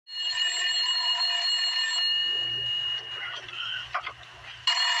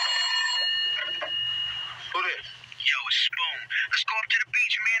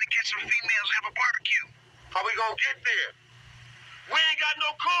gonna get there. We ain't got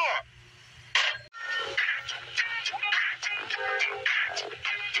no car.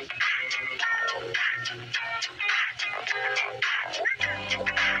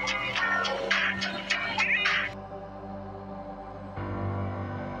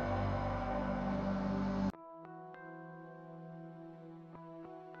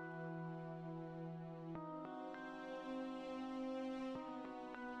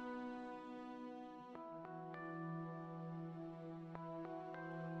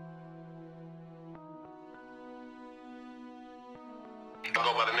 I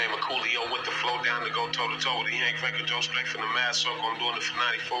go by the name of Coolio with the flow down to go toe-to-toe. The Yank record, Joe straight from the mass circle. I'm doing it for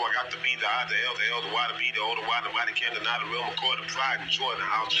 94. I got the B, the I, the L, the L, the Y, the B, the O, the Y, the body can, the not the real McCoy, the pride, and joy in the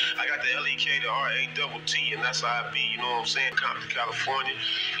house. I got the L-E-K, the R-A-T-T, and that's how I be, you know what I'm saying? Compton, California.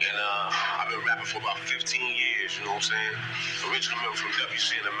 And I've been rapping for about 15 years, you know what I'm saying? Original member from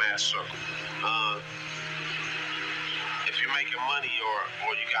WC in the mass circle. If you're making money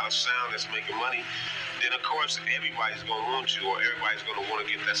or you got a sound that's making money, then of course everybody's gonna want you, or everybody's gonna want to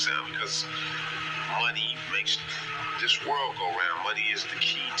get that sound, because money makes this world go round. Money is the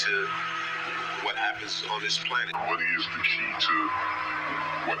key to what happens on this planet. Money is the key to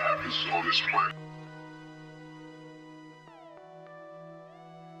what happens on this planet.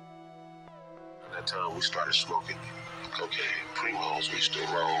 At that time we started smoking cocaine, primos. We used to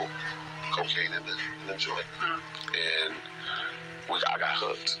roll cocaine in the joint, and I got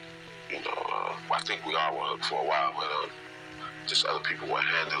hooked. You know, I think we all were hooked for a while, but just other people were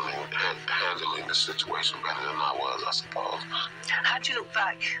handling the situation better than I was, I suppose. How do you look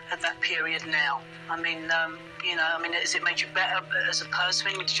back at that period now? I mean, has it made you better as a person?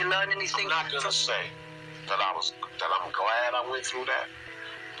 I mean, did you learn anything? I'm not gonna say that I'm glad I went through that,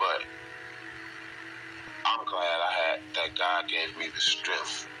 but I'm glad that God gave me the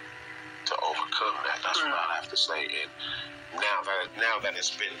strength to overcome that. That's what I have to say. And now that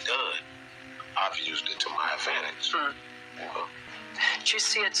it's been done, I've used it to my advantage. You know? Do you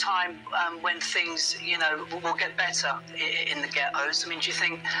see a time when things, will get better in the ghettos? I mean, do you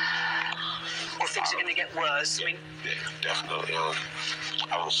think things are going to get worse? Yeah, definitely. I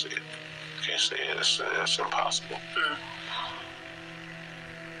don't see it. Can't see it. It's impossible.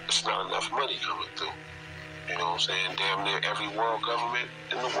 It's not enough money coming through. You know what I'm saying? Damn near every world government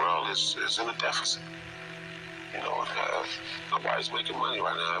in the world is in a deficit. You know, nobody's making money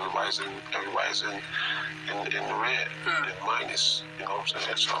right now. Everybody's in the red, in minus. You know what I'm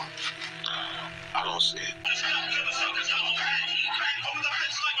saying? So I don't see it.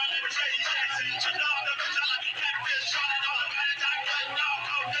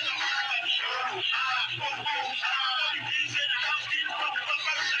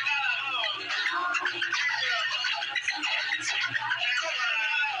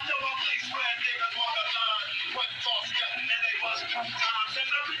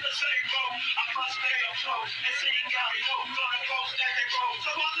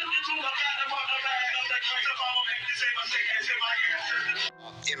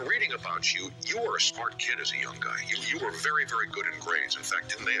 In reading about you, you were a smart kid as a young guy. You were very, very good in grades. In fact,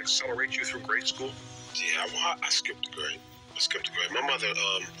 didn't they accelerate you through grade school? Yeah, I skipped a grade. My mother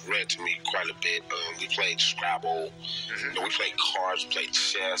read to me quite a bit. We played Scrabble. We played cards. We played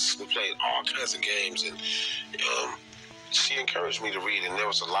chess. We played all kinds of games. And she encouraged me to read. And there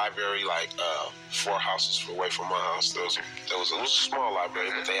was a library like 4 houses away from my house. There was a small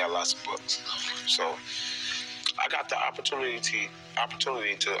library, but they had lots of books. So I got the opportunity to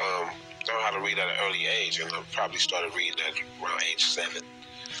learn how to read at an early age, and I probably started reading at around age 7.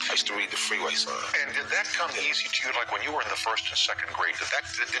 I used to read the freeway sign. And did that come easy to you? Like when you were in the 1st and 2nd grade, did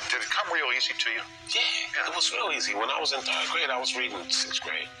it come real easy to you? Yeah, it was real easy. When I was in 3rd grade, I was reading 6th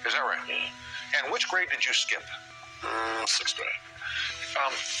grade. Is that right? Yeah. And which grade did you skip? 6th grade.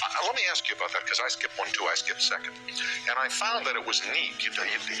 Let me ask you about that, because I skipped one too. I skipped 2nd, and I found that it was neat. You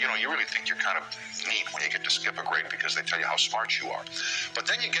really think you're kind of neat when you get to skip a grade, because they tell you how smart you are. But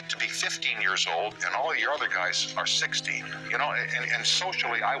then you get to be 15 years old, and all your other guys are 16. And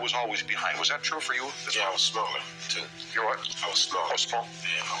socially, I was always behind. Was that true for you? Yeah, I was smaller too. You're what? I was small. Oh, small.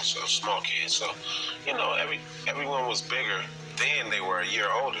 Yeah, I was a small kid. So, everyone was bigger. Then they were a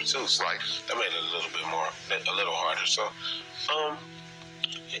year older too. So right. That made it a little harder. So,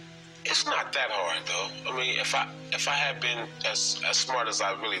 it's not that hard though. I mean, if I had been as smart as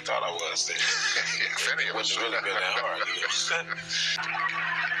I really thought I was, then it wouldn't have really been that hard.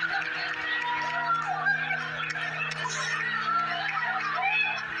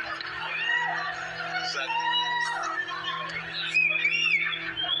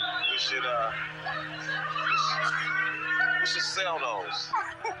 We should sell those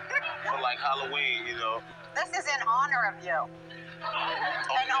for like Halloween, This is in honor of you.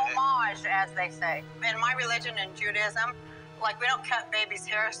 An homage, as they say. In my religion, in Judaism, like we don't cut babies'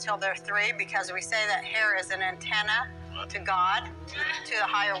 hairs till they're 3 because we say that hair is an antenna to God, to the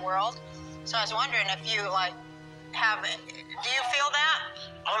higher world. So I was wondering if you like have, do you feel that?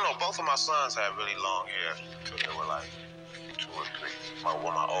 I don't know. Both of my sons had really long hair until they were like 2 or 3. My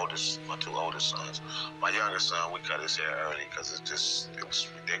 2 oldest sons. My youngest son, we cut his hair early because it was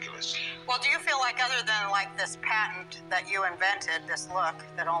ridiculous. Well, do you feel like other than like this patent that you invented, this look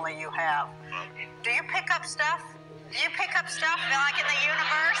that only you have, do you pick up stuff? Do you pick up stuff like in the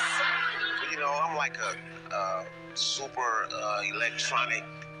universe? You know, I'm like a super electronic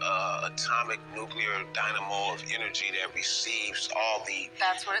atomic nuclear dynamo of energy that receives all the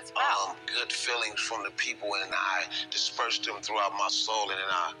That's what it's about. good feelings from the people, and I disperse them throughout my soul, and then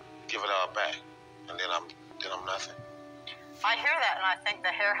I give it all back, and then I'm nothing. I hear that, and I think the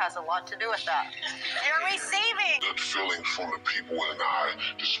hair has a lot to do with that. You're receiving. Good feelings from the people, and I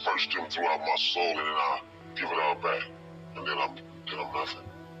disperse them throughout my soul, and then I give it all back, and then I'm nothing.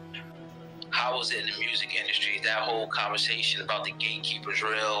 How was it in the music industry? That whole conversation about the gatekeepers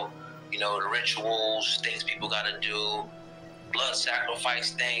real, you know, the rituals, things people gotta do, blood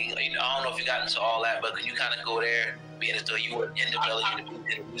sacrifice thing. I don't know if you got into all that, but could you kind of go there, being as though you were in the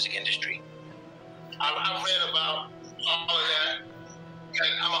music industry? I've read about all of that, and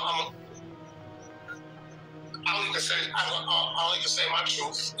I only can say my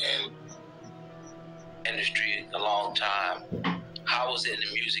truth. And industry a long time. How was it in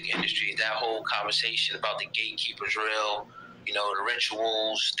the music industry? That whole conversation about the gatekeepers real, you know, the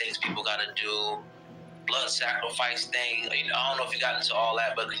rituals, things people gotta do, blood sacrifice thing. I don't know if you got into all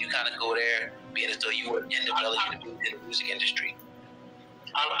that, but could you kind of go there, being as though you were in the music industry?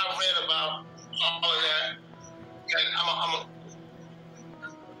 I've read about all of that, and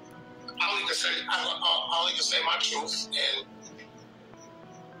I only can say my truth. And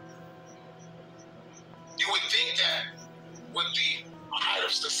you would think that with the height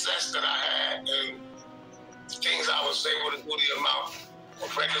of success that I had and things I was able to do, the amount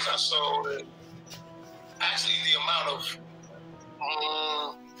of records I sold, and actually the amount of,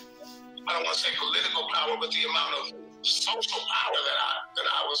 I don't want to say political power, but the amount of social power that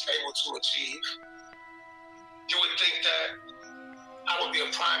I was able to achieve, you would think that I would be a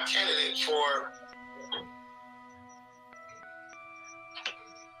prime candidate for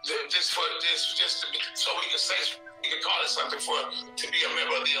just to be, so we could say, we could call it something to be a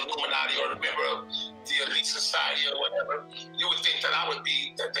member of the Illuminati or a member of the elite society or whatever. You would think that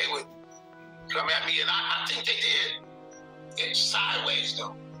they would come at me, and I think they did. It's sideways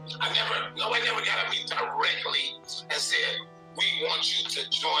though. Nobody never got at me directly and said, we want you to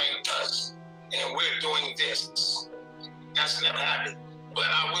join us and we're doing this. That's never happened. But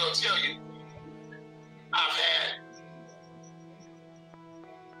I will tell you, I've had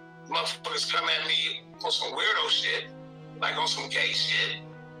motherfuckers come at me on some weirdo shit, like on some gay shit.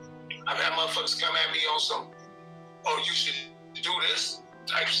 I've had motherfuckers come at me on some, oh, you should do this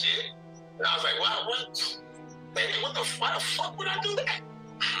type shit. And I was like, what? Baby, why the fuck would I do that?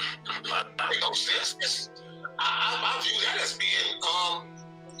 Make no sense. I view that as being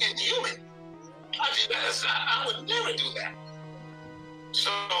inhuman. I view that as, I would never do that.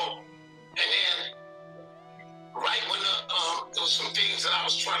 So, and then, right when there was some things that I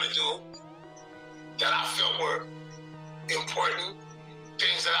was trying to do that I felt were important,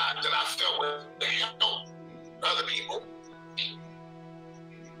 things that I felt would help other people,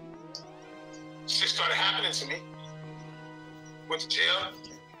 shit started happening to me. Went to jail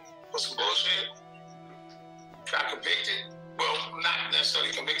for some bullshit. Got convicted. Well, not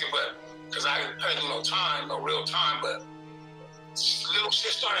necessarily convicted, but because I didn't do no time, no real time, but little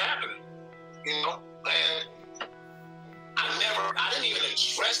shit started happening, you know? And I didn't even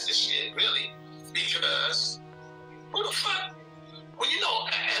address this shit, really, because who the fuck? When you know,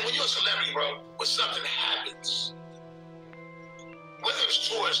 and when you're a celebrity, bro, when something happens, whether it's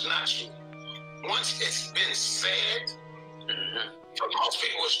true or it's not true, once it's been said, for most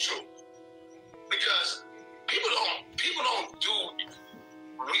people it's true. Because people don't do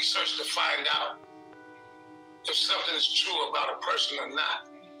research to find out if something is true about a person or not.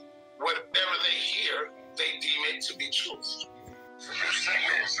 Whatever they hear, they deem it to be truth. It's a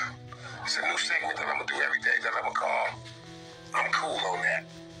new segment that I'm gonna do every day that I'm gonna call I'm Cool on That.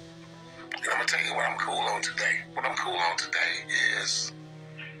 And I'm gonna tell you what I'm cool on today. What I'm cool on today is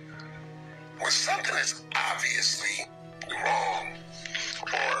when something is obviously wrong,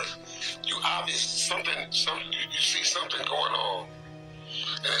 or you see something going on,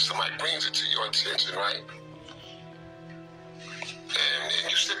 and then somebody brings it to your attention, right? And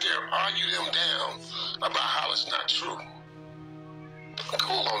you sit there and argue them down about how it's not true. I'm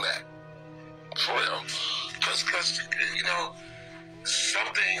cool on that. For real. Because you know,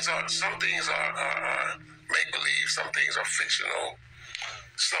 some things are make-believe, some things are fictional,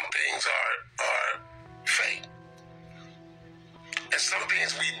 some things are fake. And some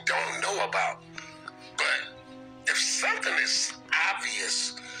things we don't know about. But if something is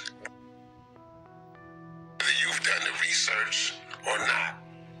obvious, whether you've done the research or not,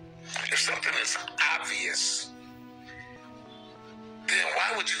 if something is obvious, then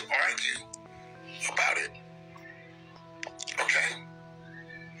why would you argue about it? Okay?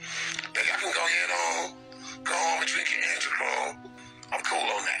 Like I can go home and drink your Androchrome. I'm cool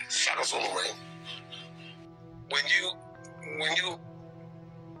on that. Shaka Zulu Ring. When you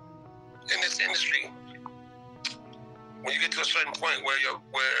in this industry, when you get to a certain point where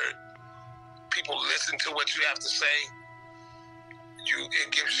people listen to what you have to say,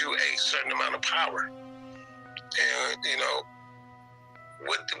 it gives you a certain amount of power. And you know,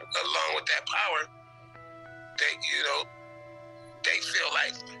 along with that power, they feel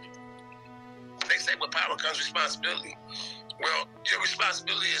like, they say with power comes responsibility. Well, your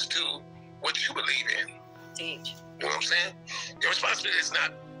responsibility is to what you believe in. Teach. You know what I'm saying? Your responsibility is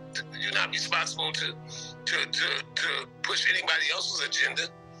not, you're not responsible to push anybody else's agenda.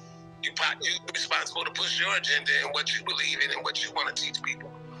 You're responsible to push your agenda and what you believe in and what you want to teach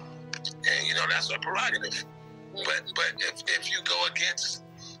people. And you know, that's a prerogative. But if you go against,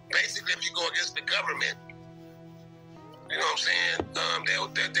 basically if you go against the government, you know what I'm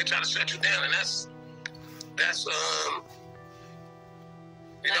saying? They try to shut you down, and that's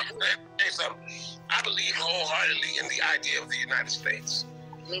you know, I believe wholeheartedly in the idea of the United States.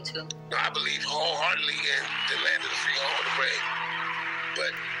 Me too. I believe wholeheartedly in the land of the free, home of the brave.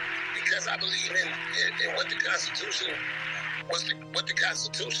 But because I believe in what the Constitution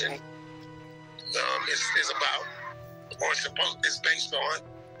is about, or is based on,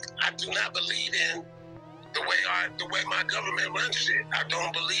 I do not believe in the way my government runs shit. I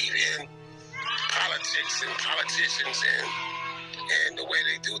don't believe in politics and politicians and the way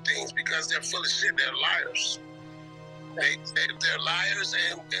they do things, because they're full of shit. They're liars. They're liars,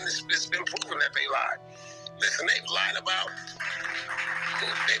 and it's been proven that they lie. Listen, they've lied about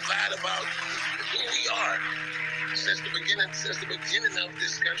who we are since the beginning of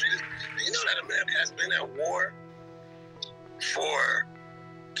this country. Do you know that America has been at war for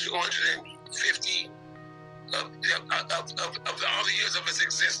 250 of all the years of its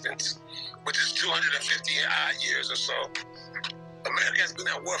existence, which is 250 odd years or so? America has been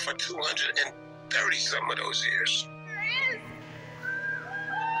at war for 230 some of those years.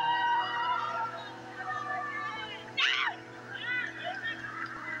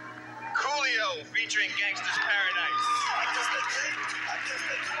 Coolio featuring Gangsta's Paradise.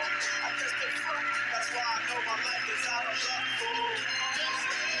 That's why I know my life is out of luck.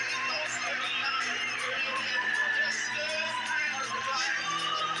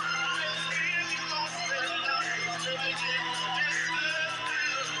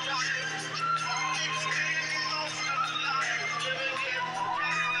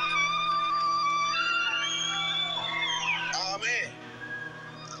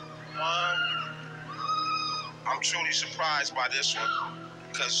 I'm truly surprised by this one,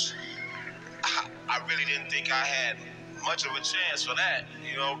 because I really didn't think I had much of a chance for that,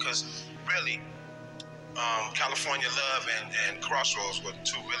 you know, because really, California Love and Crossroads were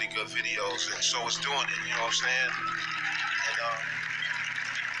two really good videos, and so is Doing It, you know what I'm saying? And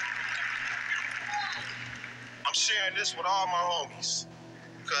I'm sharing this with all my homies,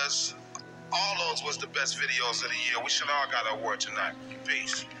 because all those was the best videos of the year. We should all got an award tonight.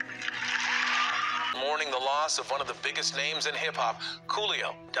 Peace. Mourning the loss of one of the biggest names in hip-hop,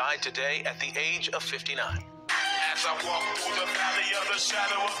 Coolio died today at the age of 59. As I walk through the valley of the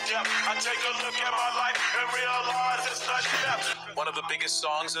shadow of death, I take a look at my life and realize it's not death. One of the biggest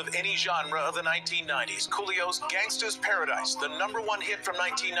songs of any genre of the 1990s, Coolio's Gangsta's Paradise, the #1 hit from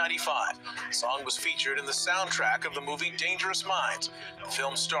 1995. The song was featured in the soundtrack of the movie Dangerous Minds.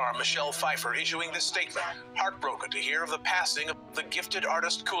 Film star Michelle Pfeiffer issuing this statement, heartbroken to hear of the passing of the gifted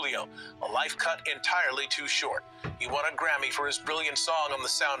artist Coolio, a life cut entirely too short. He won a Grammy for his brilliant song on the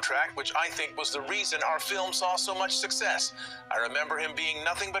soundtrack, which I think was the reason our film saw so much much success. I remember him being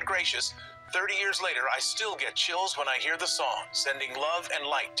nothing but gracious. 30 years later, I still get chills when I hear the song, sending love and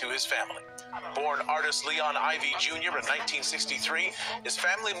light to his family. Born artist Leon Ivey Jr. in 1963, his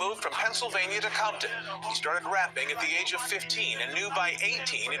family moved from Pennsylvania to Compton. He started rapping at the age of 15 and knew by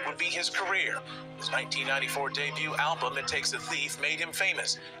 18 it would be his career. His 1994 debut album, It Takes a Thief, made him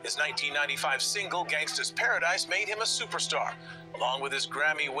famous. His 1995 single, Gangsta's Paradise, made him a superstar. Along with his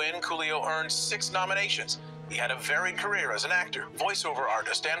Grammy win, Coolio earned 6 nominations. He had a varied career as an actor, voiceover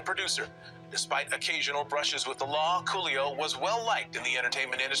artist, and producer. Despite occasional brushes with the law, Coolio was well liked in the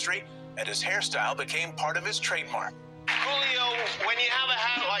entertainment industry, and his hairstyle became part of his trademark. Coolio, when you have a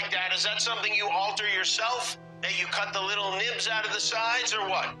hat like that, is that something you alter yourself? That you cut the little nibs out of the sides, or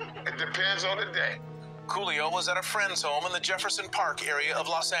what? It depends on the day. Coolio was at a friend's home in the Jefferson Park area of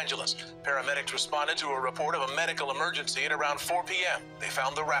Los Angeles. Paramedics responded to a report of a medical emergency at around 4 p.m. They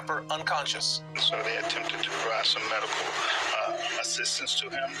found the rapper unconscious. So they attempted to provide some medical assistance to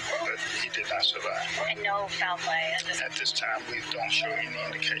him, but he did not survive. And no foul play At this time, we don't show any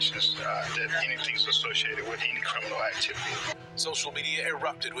indications that anything's associated with any criminal activity. Social media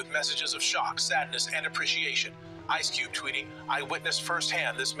erupted with messages of shock, sadness, and appreciation. Ice Cube tweeting, "I witnessed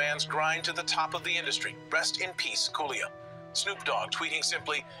firsthand this man's grind to the top of the industry. Rest in peace, Coolio." Snoop Dogg tweeting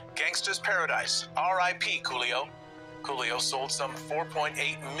simply, "Gangsta's Paradise, R.I.P. Coolio." Coolio sold some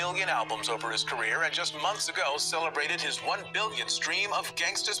 4.8 million albums over his career and just months ago celebrated his 1 billion stream of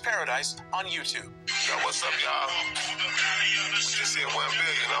Gangsta's Paradise on YouTube. Yo, what's up, y'all? Just hit 1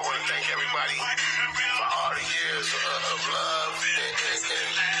 billion. I want to thank everybody for all the years of love and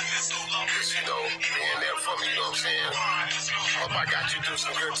just, being there for me, you know what I'm saying? Hope I got you through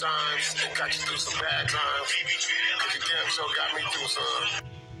some good times and got you through some bad times. Because you damn sure got me through some.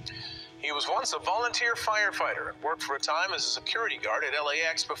 He was once a volunteer firefighter and worked for a time as a security guard at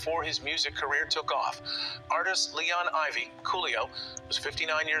LAX before his music career took off. Artist Leon Ivey, Coolio, was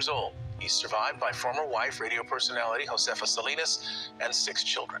 59 years old. He's survived by former wife, radio personality Josefa Salinas, and 6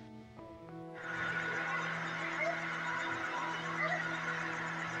 children.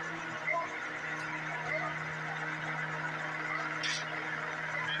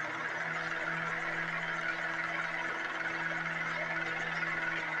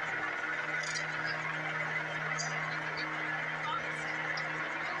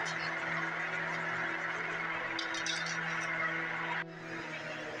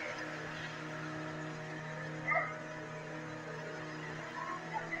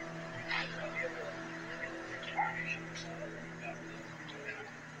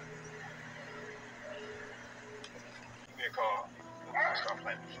 Give me a call. Stop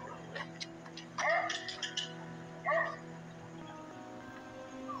playing.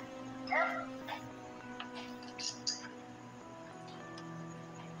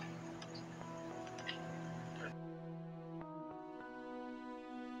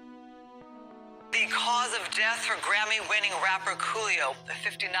 The cause of death for Grammy-winning rapper Coolio. The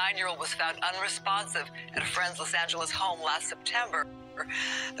 59-year-old was found unresponsive at a friend's Los Angeles home last September.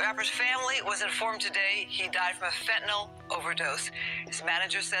 The rapper's family was informed today he died from a fentanyl overdose. His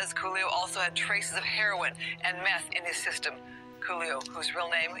manager says Coolio also had traces of heroin and meth in his system. Coolio, whose real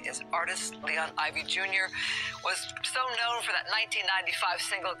name is artist Leon Ivey Jr., was so known for that 1995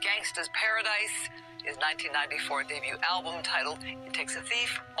 single Gangsta's Paradise. His 1994 debut album titled It Takes a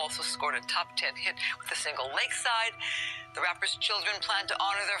Thief also scored a top 10 hit with the single Lakeside. The rapper's children plan to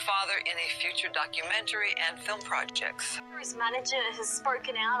honor their father in a future documentary and film projects. His manager has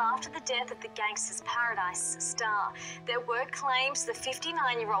spoken out after the death of the Gangsta's Paradise star. There were claims the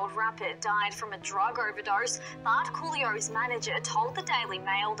 59-year-old rapper died from a drug overdose, but Coolio's manager told the Daily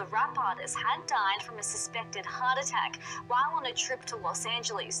Mail the rap artist had died from a suspected heart attack while on a trip to Los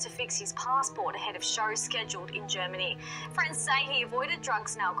Angeles to fix his passport ahead of shows scheduled in Germany. Friends say he avoided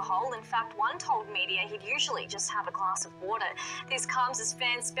drugs and alcohol. In fact, one told media he'd usually just have a glass of water. This comes as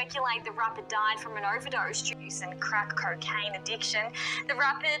fans speculate the rapper died from an overdose due to and crack cocaine addiction. The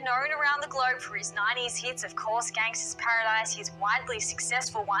rapper, known around the globe for his 90s hits, of course, Gangsta's Paradise, his widely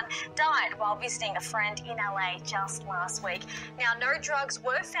successful one, died while visiting a friend in LA just last week. Now, no drugs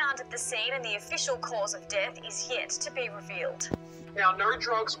were found at the scene and the official cause of death is yet to be revealed. Now, no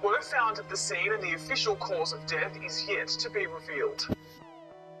drugs were found at the scene and the official cause of death is yet to be revealed.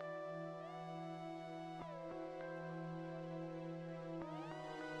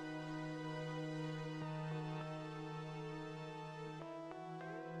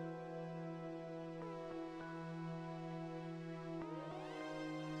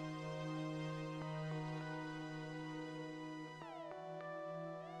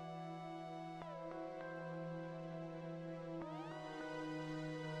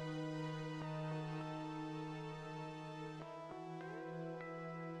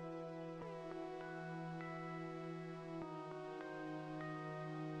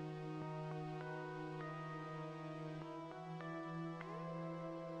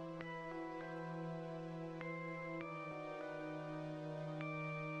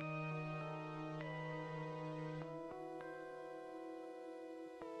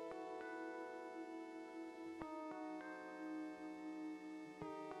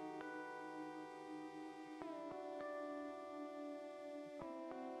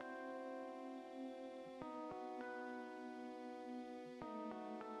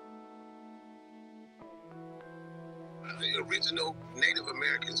 the original Native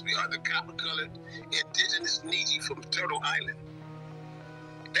Americans. We are the copper-colored, indigenous Niji from Turtle Island.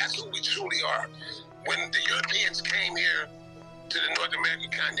 That's who we truly are. When the Europeans came here to the North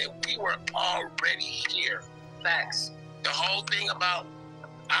American continent, we were already here. Facts. The whole thing about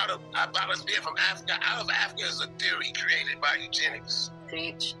us being from Africa, out of Africa is a theory created by eugenics.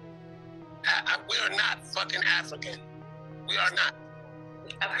 Teach. We are not fucking African. We are not.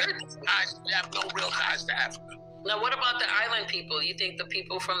 I've heard this. We have no real ties to Africa. Now, what about the island people? You think the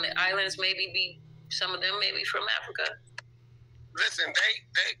people from the islands some of them maybe from Africa? Listen,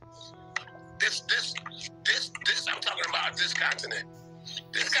 this I'm talking about this continent.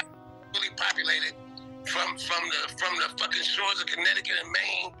 This continent is really populated from the fucking shores of Connecticut and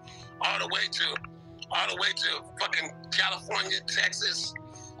Maine all the way to fucking California, Texas,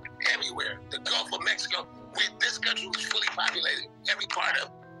 everywhere. The Gulf of Mexico. This country was fully populated, every part of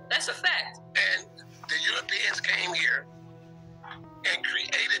it. That's a fact. And the Europeans came here and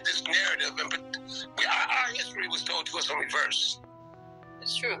created this narrative, and our history was told to us in reverse.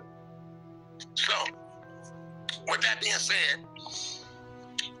 It's true. So, with that being said,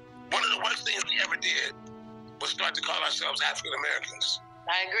 one of the worst things we ever did was start to call ourselves African Americans.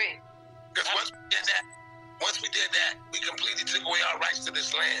 I agree. Because once we did that, we completely took away our rights to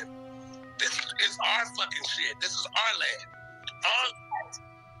this land. This is our fucking shit. This is our land.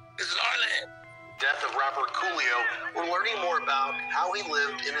 This is our land. Death of rapper Coolio, we're learning more about how he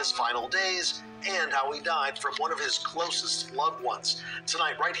lived in his final days and how he died from one of his closest loved ones.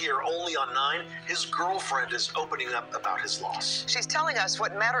 Tonight, right here, only on 9, his girlfriend is opening up about his loss. She's telling us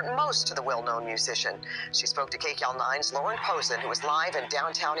what mattered most to the well-known musician. She spoke to KCAL 9's Lauren Posen, who is live in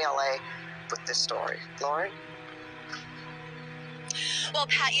downtown LA with this story. Lauren? Well,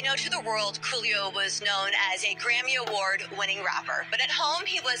 Pat, to the world, Coolio was known as a Grammy Award-winning rapper. But at home,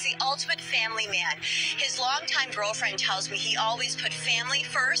 he was the ultimate family man. His longtime girlfriend tells me he always put family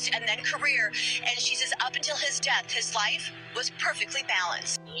first and then career. And she says up until his death, his life was perfectly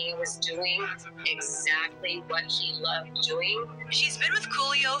balanced. He was doing exactly what he loved doing. She's been with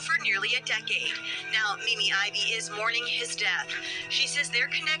Coolio for nearly a decade. Now, Mimi Ivy is mourning his death. She says their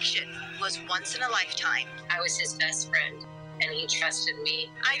connection was once in a lifetime. I was his best friend, and he trusted me.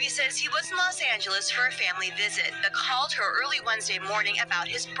 Ivy says he was in Los Angeles for a family visit, but called her early Wednesday morning about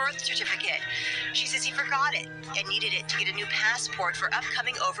his birth certificate. She says he forgot it and needed it to get a new passport for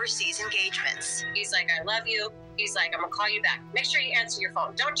upcoming overseas engagements. He's like, I love you. He's like, I'm gonna call you back. Make sure you answer your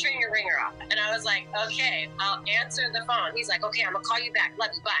phone. Don't turn your ringer off. And I was like, okay, I'll answer the phone. He's like, okay, I'm gonna call you back.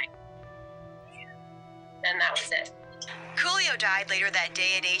 Love you, bye. And that was it. Coolio died later that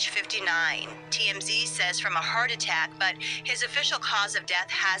day at age 59. TMZ says from a heart attack, but his official cause of death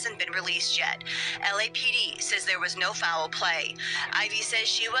hasn't been released yet. LAPD says there was no foul play. Ivy says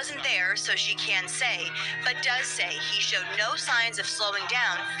she wasn't there, so she can't say, but does say he showed no signs of slowing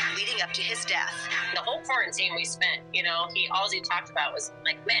down leading up to his death. The whole quarantine we spent, all he talked about was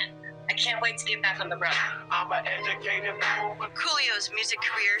like, man, I can't wait to get back on the road. I'm an educated woman. Coolio's music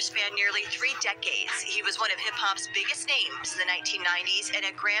career spanned nearly 3 decades. He was one of hip-hop's biggest names in the 1990s and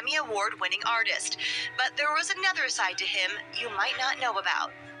a Grammy Award-winning artist. But there was another side to him you might not know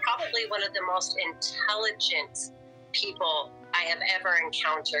about. Probably one of the most intelligent people I have ever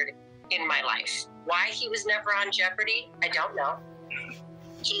encountered in my life. Why he was never on Jeopardy, I don't know.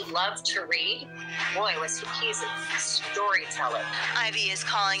 He loved to read. Boy, he's a storyteller. Ivy is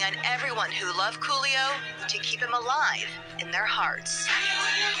calling on everyone who loved Coolio to keep him alive in their hearts.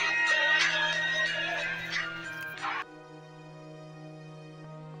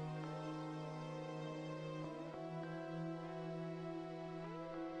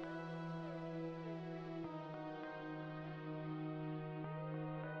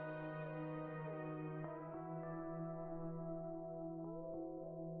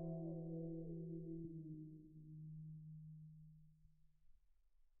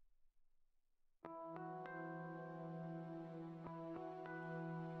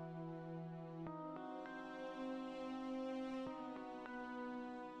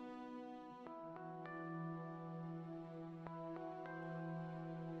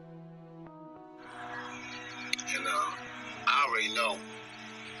 And I already know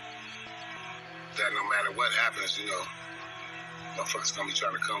that no matter what happens, motherfuckers gonna be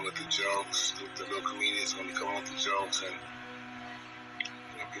trying to come with the jokes. The little comedians gonna be coming with the jokes, and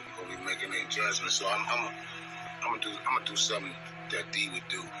people gonna be making their judgments. So I'm gonna do something that D would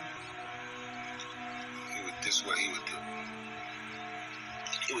do. This is what he would do.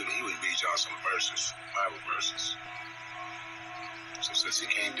 He would read y'all some verses, Bible verses. So since he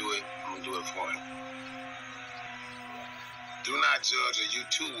can't do it, I'm gonna do it for him. Do not judge, or you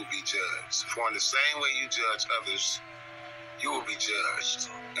too will be judged. For in the same way you judge others, you will be judged.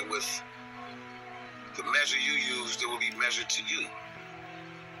 And with the measure you use, there will be measured to you.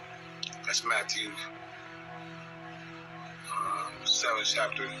 That's Matthew 7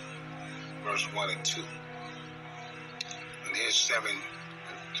 chapter, verse 1 and 2. And here's 7,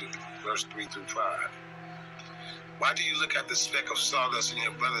 verse 3 through 5. Why do you look at the speck of sawdust in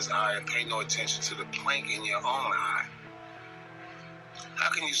your brother's eye and pay no attention to the plank in your own eye? How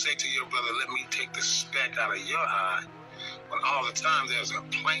can you say to your brother, let me take the speck out of your eye, when all the time there's a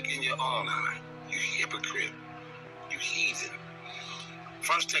plank in your own eye? You hypocrite, you heathen.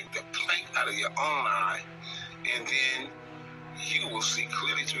 First take the plank out of your own eye, and then you will see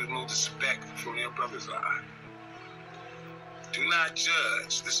clearly to remove the speck from your brother's eye. Do not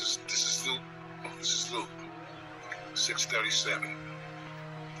judge. This is Luke. This is Luke 6:37.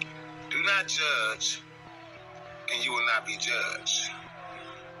 Do not judge, and you will not be judged.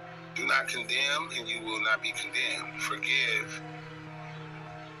 Do not condemn, and you will not be condemned. Forgive,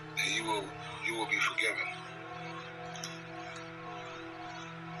 and you will be forgiven.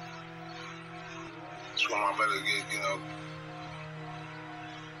 That's why my brother get, get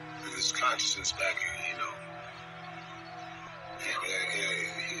his consciousness back,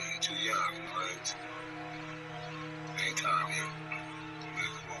 He too young, right? Ain't time yet.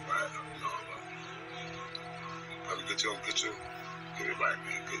 Come on back, Brother, get it right,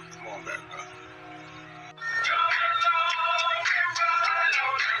 man. Come on back, man.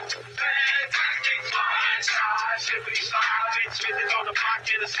 Fantastic, shippity side, on the block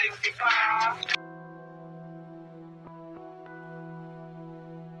in a 65.